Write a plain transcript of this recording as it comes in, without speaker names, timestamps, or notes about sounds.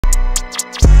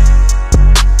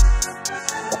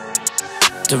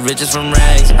to riches from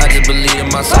rags. I just believe in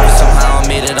myself and somehow I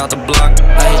made it out the block.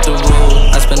 I hit the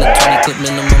road, I spend a 20 clip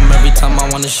minimum every time I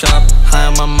wanna shop. High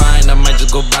on my mind, I might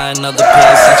just go buy another pair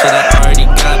of some shit I already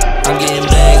got. I'm getting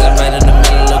bags, I'm right in the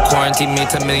middle of quarantine, made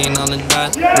 10 million on the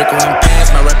dot. Rico in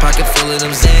pants, my right pocket full of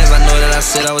them Zans. I know that I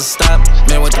said I would stop.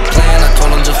 Man, with the plan, I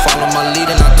told him just follow my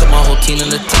lead, and I took my whole team in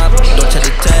the top. Don't check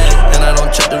the tag, and I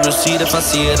don't check the receipt. If I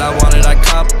see it, I want it, I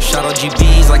cop. Shout out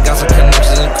GBs, I got some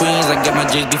connections in Queens. I get my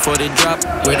J's before they drop.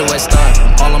 Where do I start?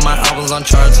 All of my albums on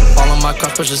charts, all of my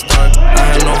cars push a start. I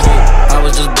had no hope, I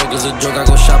was just broke as a joke. I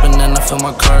go shopping and I fill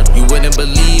my cart. You wouldn't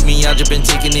believe me, I just been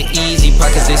taking it easy.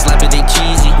 Pockets they slapping, they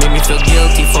cheesy. Made me feel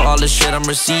guilty for all the shit I'm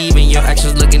receiving. Your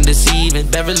actions looking deceiving.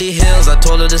 Beverly Hills, I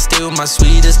told her to stay with my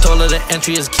sweetest. Told her the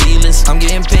entry is keyless. I'm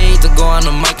getting paid to go on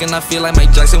the mic, and I feel like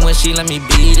Mike Jackson when she let me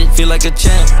beat it. Feel like a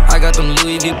champ, I got them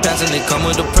Louis V pants and they come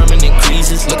with the permanent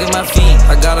creases. Look at my feet,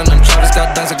 I got on them Travis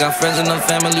Scott dunks. I got friends in them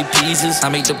family pieces. I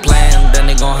make the plan, then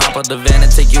they gon' hop out the van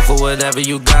and take you for whatever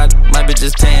you got. My bitch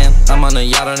is tan, I'm on a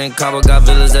yacht out in Cabo. Got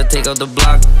villas that take out the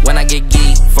block. When I get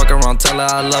geek, fuck around, tell her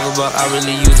I love her, but I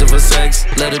really use it for sex.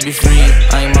 Let her be free,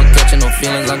 I ain't about catching no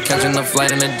feelings. I'm catching a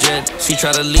flight in a jet. She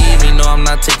try to leave me, no I'm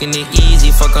not taking it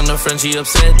easy. Fuck on her friend, she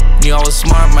upset. Knew I was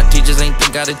smart, my teachers ain't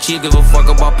think I'd achieve. Give a fuck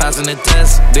about passing the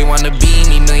test. They wanna be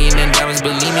me, million in diamonds,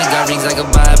 believe me. Got rings I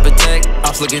could buy at Patek.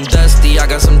 Ops looking dusty, I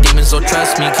got some demons, so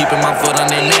trust me. Keeping my foot on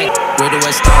their neck. Where do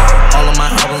I start? All of my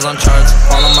albums on charts,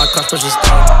 all of my cars push a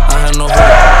start. I had no hope,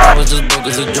 I was just broke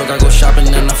as a joke. I go shopping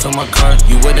and I fill my cart.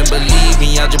 You wouldn't believe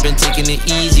me, I just been taking it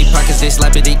easy. Pockets they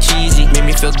slapping, they cheesy. Made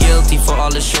me feel guilty for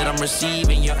all the shit I'm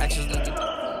receiving. Your actions looking.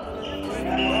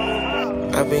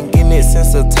 I've been getting it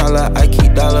since a toddler, I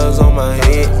keep dollars on my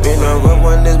head. Been a real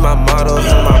one is my motto,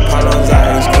 and my problems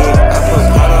I ain't scared. I put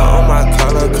Prada on my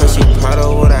collar, cause she proud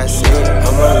of what I said.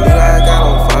 I'm a leader, I got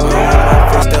on follow, with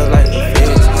my face still like the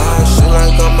feds. I shoot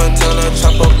like I'm a Montana,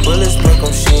 chop up bullets, make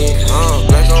them shit.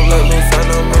 Black on black, me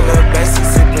find them in the backseat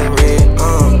sipping red.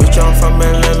 Bitch, I'm from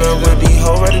Atlanta, with these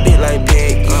hoes ready to like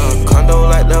Peggy.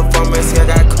 Condo like the pharmacy, I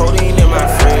got codeine in my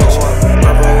fridge.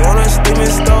 Never want a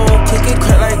steaming stove, cooking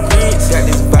crack like grits. Got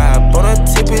this vibe on a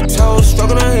tippy toe,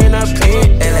 stroking her in a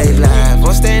pit. LA live,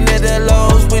 I'm staying at the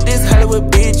Lowe's with this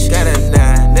Hollywood bitch. Got a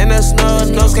 9 and a snub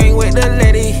nose, can't wait to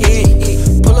let it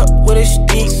hit. Pull up with a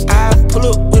stick, I pull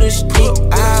up with a stick.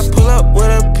 I pull up with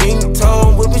a pink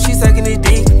toe, whipping she sucking it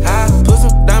deep. I put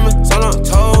some diamonds on her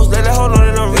toes, let her hold on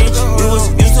and I'm rich. We was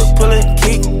used to pulling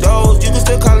kick doors, you can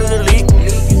still call it a leak.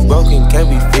 Broken can't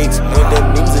be fixed, when the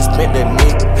niggas expect the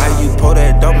nick. How you pull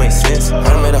that don't make sense,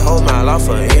 I made a whole mile off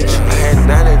an inch. I had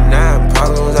 99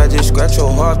 problems, I just scratch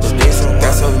your heart to this.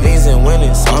 Got some knees and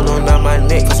winnings, all on down my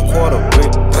neck, cause a quarter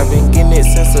brick. I've been getting it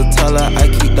since a toddler, I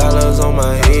keep dollars on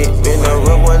my head. Been a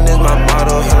real one is my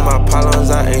motto, handle my problems,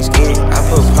 I ain't scared. I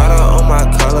put Prada on my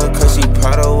collar, cause she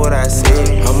proud of what I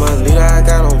said. I'm a leader, I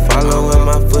got on follow, and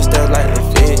my footsteps like the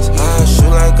feds. I shoot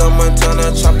like I'm a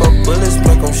Montana, chop up bullets,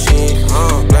 make them shit.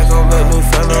 Black on black, new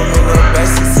phantom in the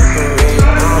backseat sipping red.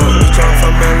 Bitch, I'm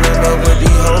from Atlanta, with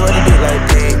these hoes ready to like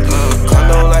Peggy.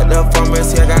 Condo like the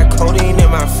pharmacy, I got codeine in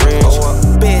my fridge.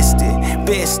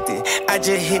 Bestie, I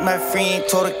just hit my friend,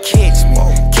 told her catch me.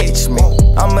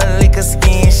 I'ma lick her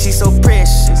skin, she so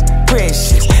precious.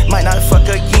 Might not fuck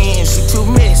again, she too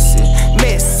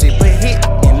messy, but hit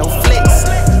and no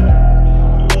flexing.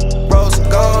 Rose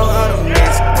gold on the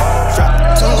mess,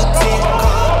 drop 210,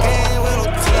 cocaine with no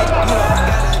tip. You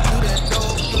don't gotta do that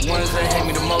though. The ones that hate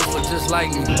me the most look just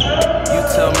like me. You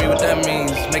tell me what that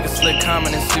means. Make a slick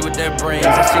comment and see what that brings.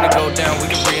 I seen it go down, we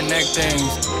can reenact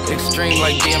things. Extreme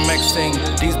like DMX sing.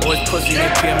 These boys pussy, they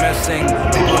PMS sing.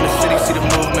 People in the city see the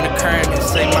movement occurring and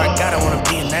say, my God, I wanna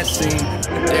be in that scene.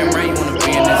 Damn right you wanna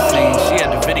be in this scene. She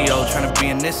had the video trying to be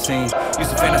in this scene.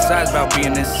 Used to fantasize about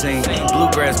being this scene.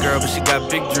 Bluegrass girl, but she got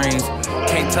big dreams.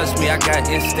 Can't touch me, I got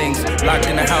instincts. Locked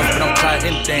in the house, but I'm caught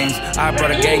in things. I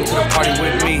brought a gang to the party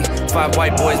with me. 5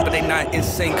 white boys, but they not in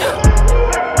sync.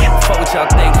 Fuck what y'all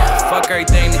think, fuck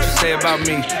everything that you say about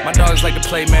me. My dogs like to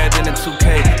play Meredith in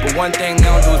 2K, but one thing they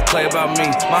don't do is play about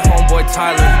me. My homeboy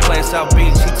Tyler, playing South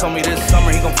Beach, he told me this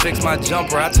summer he gon' fix my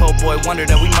jumper. I told Boy Wonder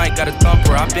that we might got a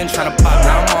thumper. I've been tryna pop,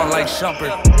 now I'm on like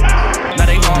Shumper. Now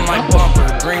they on my bumper.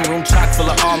 Green room chock full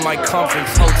of all my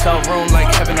comforts. Hotel room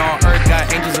like heaven on earth.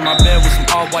 Got angels in my bed with some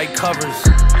all white covers.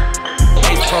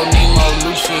 Pro Nemo,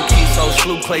 Lucian, Kiso,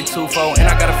 Sloop, Clay, Tufo, and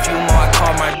I got a few more I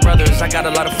call my brothers. I got a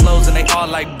lot of flows and they all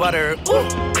like butter. Ooh,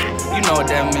 you know what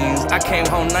that means. I came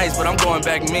home nice, but I'm going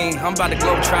back mean. I'm about to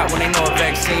globe trot when they know a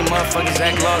vaccine. Motherfuckers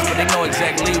act lost, but they know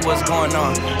exactly what's going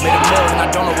on. Made a meal and I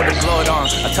don't know where to blow it on.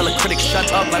 I tell a critic,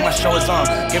 shut up like my show is on.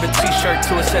 Give a t-shirt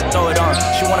to her, said throw it on.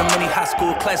 She want a mini high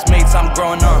school classmates, I'm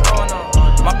growing on.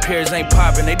 My peers ain't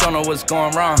popping, they don't know what's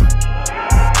going wrong.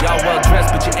 Y'all well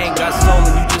dressed, but you ain't got soul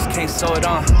and you just can't sew it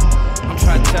on. I'm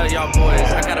trying to tell y'all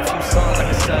boys, I got a few songs I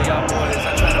can